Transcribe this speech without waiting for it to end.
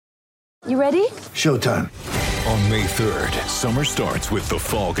You ready? Showtime. On May 3rd, summer starts with The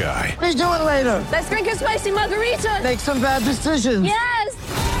Fall Guy. Let's do it later. Let's drink a spicy margarita. Make some bad decisions. Yes!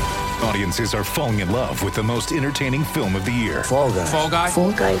 Audiences are falling in love with the most entertaining film of the year. Fall Guy. Fall Guy?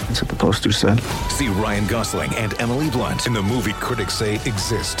 Fall Guy. That's what the poster said. See Ryan Gosling and Emily Blunt in the movie critics say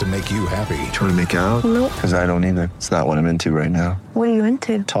exists to make you happy. Trying to make it out? Nope. Because I don't either. It's not what I'm into right now. What are you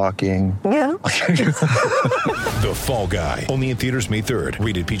into? Talking. Yeah. The Fall Guy. Only in theaters May 3rd.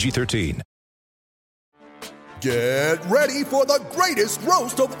 Rated PG-13. Get ready for the greatest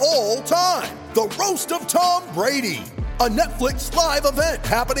roast of all time. The Roast of Tom Brady. A Netflix live event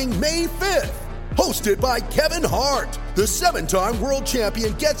happening May 5th. Hosted by Kevin Hart. The 7-time world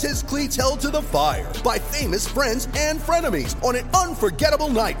champion gets his cleats held to the fire by famous friends and frenemies on an unforgettable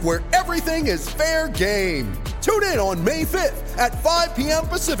night where everything is fair game. Tune in on May 5th at 5 p.m.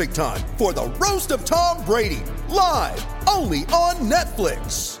 Pacific time for the Roast of Tom Brady. Live only on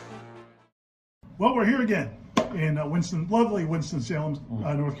Netflix. Well, we're here again in lovely Winston-Salem,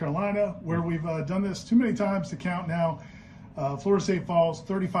 North Carolina, where we've done this too many times to count now. Florida State falls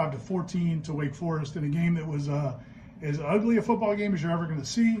 35-14 to Wake Forest in a game that was as ugly a football game as you're ever going to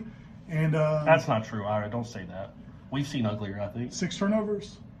see. And That's not true, Ira. Don't say that. We've seen uglier, I think. 6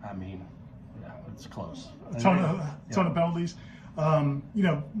 turnovers. I mean, yeah, it's close. A ton of penalties.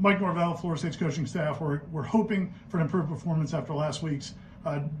 Mike Norvell, Florida State's coaching staff, we're hoping for an improved performance after last week's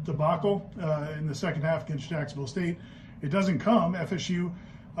debacle in the second half against Jacksonville State. It doesn't come. FSU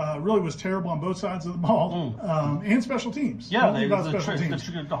really was terrible on both sides of the ball and special teams. Yeah,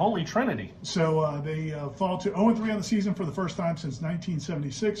 the Holy Trinity. So they fall to 0-3 on the season for the first time since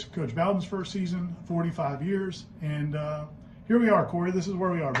 1976. Coach Bowden's first season, 45 years. And here we are, Corey. This is where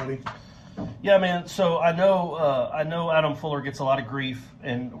we are, buddy. Yeah, man. So I know Adam Fuller gets a lot of grief,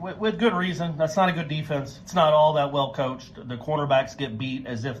 and with good reason. That's not a good defense. It's not all that well coached. The cornerbacks get beat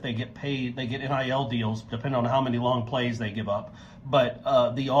as if they get paid. They get NIL deals, depending on how many long plays they give up. But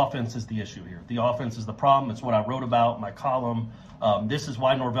the offense is the issue here. The offense is the problem. It's what I wrote about in my column. This is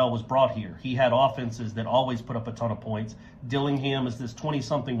why Norvell was brought here. He had offenses that always put up a ton of points. Dillingham is this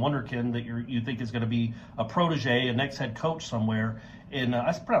 20-something wonderkid that you think is going to be a protege, a next head coach somewhere. And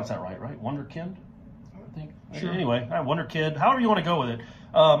I pronounced that right? Wonderkind, I think. Sure. Anyway, Wonderkid, however you want to go with it.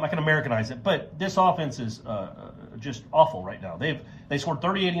 I can Americanize it. But this offense is just awful right now. They scored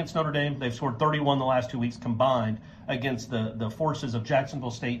 38 against Notre Dame. They've scored 31 the last 2 weeks combined against the forces of Jacksonville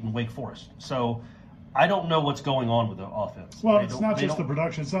State and Wake Forest. So I don't know what's going on with the offense. Well, it's not just the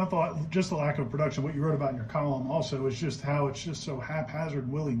production. It's not just the lack of production. What you wrote about in your column also is just how it's just so haphazard,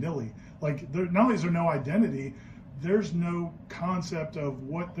 willy-nilly. Like, not only is there no identity, there's no concept of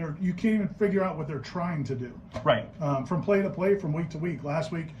you can't even figure out what they're trying to do. Right. From play to play, from week to week.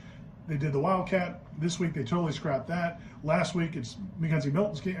 Last week, they did the Wildcat. This week, they totally scrapped that. Last week, it's Mackenzie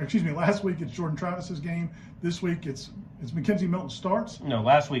Milton's game. Last week, it's Jordan Travis's game. This week, it's Mackenzie Milton starts. No,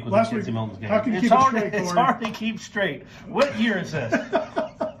 last week was Mackenzie Milton's game. How can you keep it straight, Corey? It's hard to keep straight. What year is this?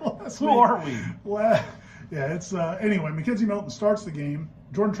 Who are we? Anyway, Mackenzie Milton starts the game.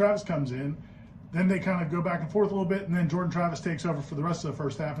 Jordan Travis comes in. Then they kind of go back and forth a little bit, and then Jordan Travis takes over for the rest of the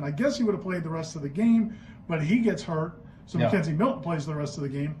first half. And I guess he would have played the rest of the game, but he gets hurt, so Mackenzie Milton plays the rest of the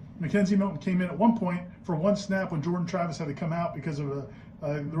game. Mackenzie Milton came in at one point for one snap when Jordan Travis had to come out because of the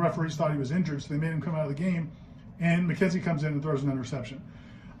referees thought he was injured, so they made him come out of the game. And Mackenzie comes in and throws an interception.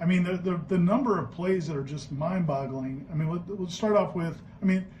 I mean, the number of plays that are just mind-boggling. I mean, we'll start off with,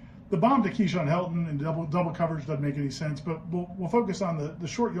 the bomb to Keyshawn Helton and double coverage doesn't make any sense, but we'll focus on the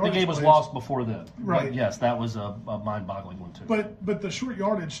short yardage. The game was plays. lost before then. Right. But yes, that was a mind-boggling one too. But the short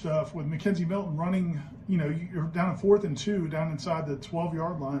yardage stuff with Mackenzie Milton running, you're down 4th and 2, down inside the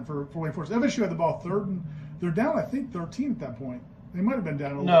 12-yard line for Wake Forest. FSU had the ball 3rd, and they're down, I think, 13 at that point. They might have been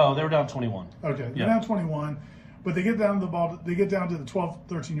down a little No, bit. they were down 21. Okay, they're down 21. But they get down to the ball. They get down to the 12,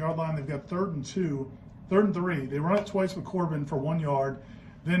 13-yard line. They've got 3rd and 2, 3rd and 3. They run it twice with Corbin for 1 yard.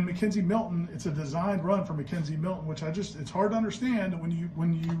 Then Mackenzie Milton, it's a designed run for Mackenzie Milton, which it's hard to understand when you.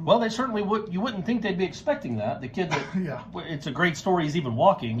 Well, they certainly would. You wouldn't think they'd be expecting that. The kid that it's a great story. He's even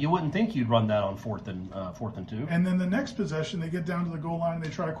walking. You wouldn't think you'd run that on 4th and 2. And then the next possession, they get down to the goal line and they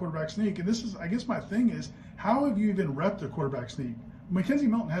try a quarterback sneak. And this is, I guess, my thing is, how have you even repped a quarterback sneak? Mackenzie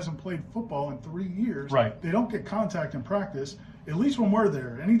Milton hasn't played football in 3 years. Right. They don't get contact in practice. At least when we're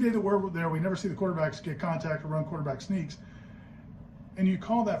there. Any day that we're there, we never see the quarterbacks get contact or run quarterback sneaks. And you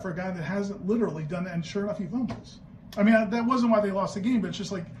call that for a guy that hasn't literally done that, and sure enough, he fumbles. I mean, that wasn't why they lost the game, but it's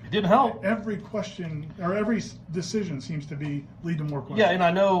just like it didn't help. Every question or every decision seems to be lead to more questions. Yeah, and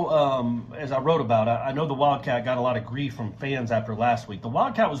I know, as I wrote about, I know the Wildcat got a lot of grief from fans after last week. The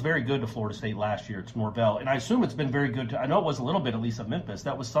Wildcat was very good to Florida State last year. It's Norvell, and I assume it's been very good I know it was a little bit, at least at Memphis.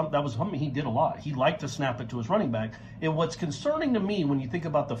 That was something he did a lot. He liked to snap it to his running back. And what's concerning to me when you think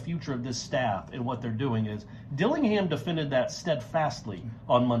about the future of this staff and what they're doing is Dillingham defended that steadfastly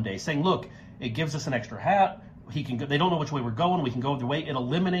on Monday, saying, "Look, it gives us an extra hat. He can go, they don't know which way we're going. We can go the way it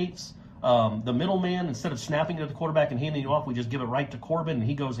eliminates the middleman. Instead of snapping it at the quarterback and handing it off, we just give it right to Corbin and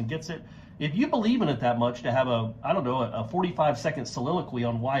he goes and gets it." If you believe in it that much to have a 45-second soliloquy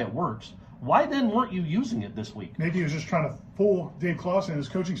on why it works, why then weren't you using it this week? Maybe he was just trying to fool Dave Clawson and his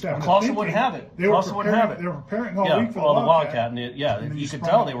coaching staff. Clawson wouldn't have it. They were preparing all week for the Wildcat. And you could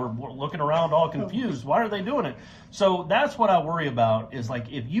tell they were looking around all confused. Why are they doing it? So that's what I worry about is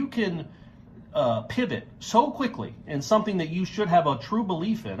like if you can pivot so quickly in something that you should have a true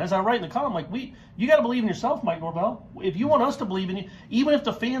belief in. As I write in the column, like you got to believe in yourself, Mike Norvell. If you want us to believe in you, even if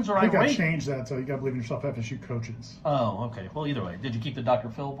the fans are irate. I think I changed that, so you got to believe in yourself, FSU coaches. Oh, okay. Well, either way, did you keep the Dr.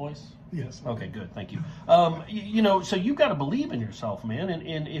 Phil voice? Yes. Okay, good. Thank you. So you got to believe in yourself, man.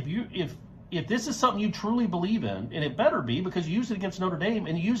 And if this is something you truly believe in, and it better be because you used it against Notre Dame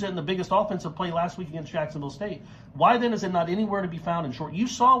and you used it in the biggest offensive play last week against Jacksonville State, why then is it not anywhere to be found in short? You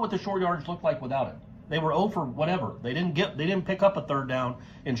saw what the short yardage looked like without it. They were 0 for whatever. They didn't pick up a third down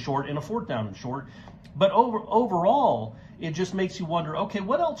in short and a fourth down in short. But overall, it just makes you wonder, okay,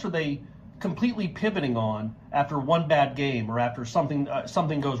 what else are they completely pivoting on after one bad game or after something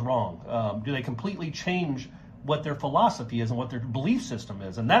goes wrong? Do they completely change what their philosophy is and what their belief system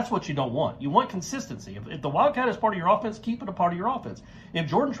is? And that's what you don't want. You want consistency. If the Wildcat is part of your offense, keep it a part of your offense.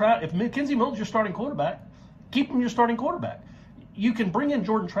 If Mackenzie Milton's your starting quarterback, keep him your starting quarterback. You can bring in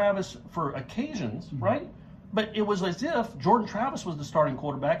Jordan Travis for occasions, right? But it was as if Jordan Travis was the starting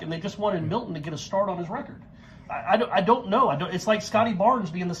quarterback and they just wanted Milton to get a start on his record. I don't know. It's like Scotty Barnes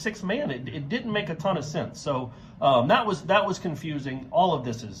being the sixth man. It didn't make a ton of sense. So that was confusing. All of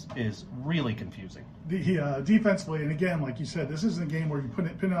this is really confusing. Defensively, and again, like you said, this isn't a game where you pin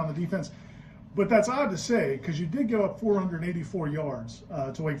it on the defense. But that's odd to say because you did go up 484 yards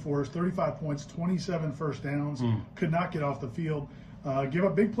to Wake Forest, 35 points, 27 first downs, could not get off the field. Give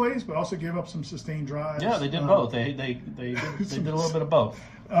up big plays, but also give up some sustained drives. Yeah, they did both. They did a little bit of both.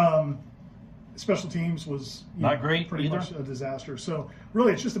 Special teams was not great pretty either. Much a disaster. So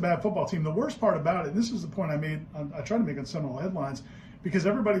really, it's just a bad football team. The worst part about it, and this is the point I made, I tried to make on Seminole Headlines, because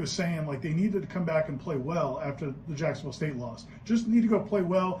everybody was saying like they needed to come back and play well after the Jacksonville State loss. Just need to go play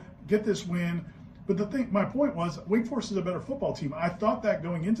well, get this win. But my point was, Wake Forest is a better football team. I thought that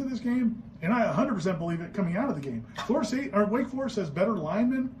going into this game, and I 100% believe it coming out of the game. Wake Forest has better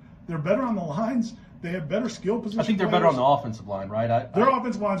linemen. They're better on the lines. They have better skill position. I think they're better on the offensive line, right? Their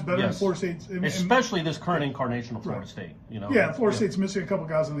offensive line's better than Florida State's. Especially this current incarnation of Florida State. Florida State's missing a couple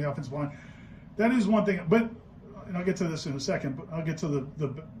guys on the offensive line. That is one thing. But and I'll get to this in a second. But I'll get to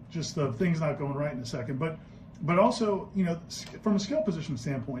the things not going right in a second. But also, from a skill position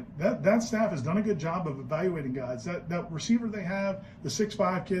standpoint, that staff has done a good job of evaluating guys. That receiver they have, the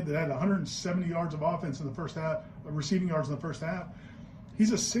 6'5" kid that had 170 yards of offense in the first half, receiving yards in the first half.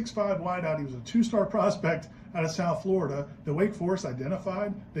 He's a 6'5" wideout. He was a 2-star prospect out of South Florida. The Wake Forest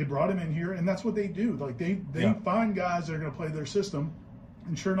identified. They brought him in here, and that's what they do. Like they find guys that are going to play their system,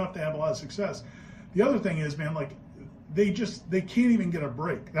 and sure enough, they have a lot of success. The other thing is, man, like they can't even get a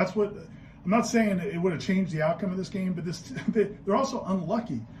break. That's what I'm not saying it would have changed the outcome of this game, but they're also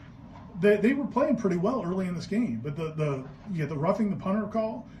unlucky. They were playing pretty well early in this game, but you get the roughing the punter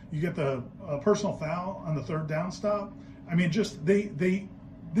call, you get the personal foul on the third down stop. I mean, just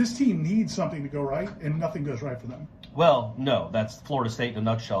this team needs something to go right, and nothing goes right for them. Well, no, that's Florida State in a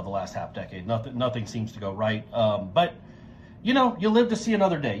nutshell. The last half decade, nothing seems to go right. But you live to see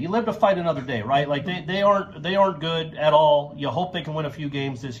another day. You live to fight another day, right? Like they aren't good at all. You hope they can win a few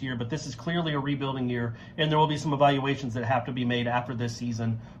games this year, but this is clearly a rebuilding year, and there will be some evaluations that have to be made after this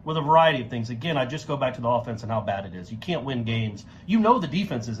season with a variety of things. Again, I just go back to the offense and how bad it is. You can't win games. The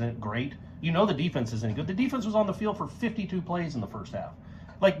defense isn't great. The defense isn't good. The defense was on the field for 52 plays in the first half.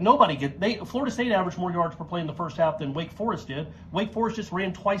 Like Florida State averaged more yards per play in the first half than Wake Forest did. Wake Forest just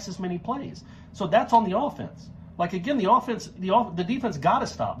ran twice as many plays. So that's on the offense. Like again, the defense got to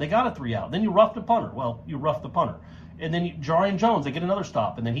stop. They got a 3 out. Then you rough the punter. Well, you rough the punter, and then Jarian Jones, they get another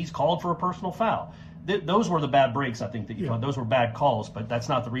stop, and then he's called for a personal foul. Those were the bad breaks, I think that those were bad calls, but that's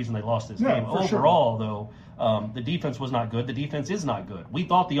not the reason they lost this game. Overall, though, the defense was not good. The defense is not good. We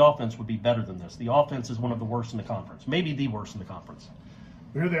thought the offense would be better than this. The offense is one of the worst in the conference, maybe the worst in the conference.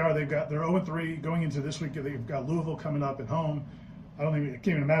 But here they are. They're 0-3 going into this week. They've got Louisville coming up at home. I can't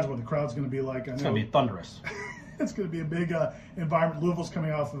even imagine what the crowd's going to be like. It's going to be thunderous. It's going to be a big environment. Louisville's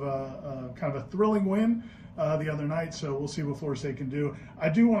coming off of a kind of a thrilling win the other night, so we'll see what Florida State can do. I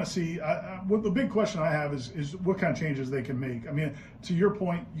do want to see what the big question I have is what kind of changes they can make. I mean, to your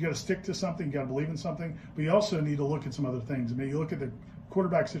point, you got to stick to something, you got to believe in something, but you also need to look at some other things. I mean, you look at the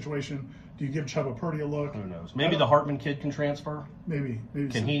quarterback situation. Do you give Chubba Purdy a look? Who knows? Maybe the Hartman kid can transfer. Maybe.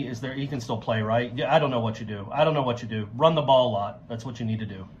 Can he? Is there? He can still play, right? Yeah. I don't know what you do. Run the ball a lot. That's what you need to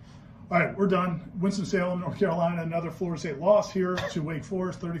do. All right, we're done. Winston-Salem, North Carolina, another Florida State loss here to Wake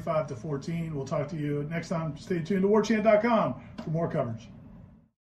Forest, 35-14. We'll talk to you next time. Stay tuned to warchant.com for more coverage.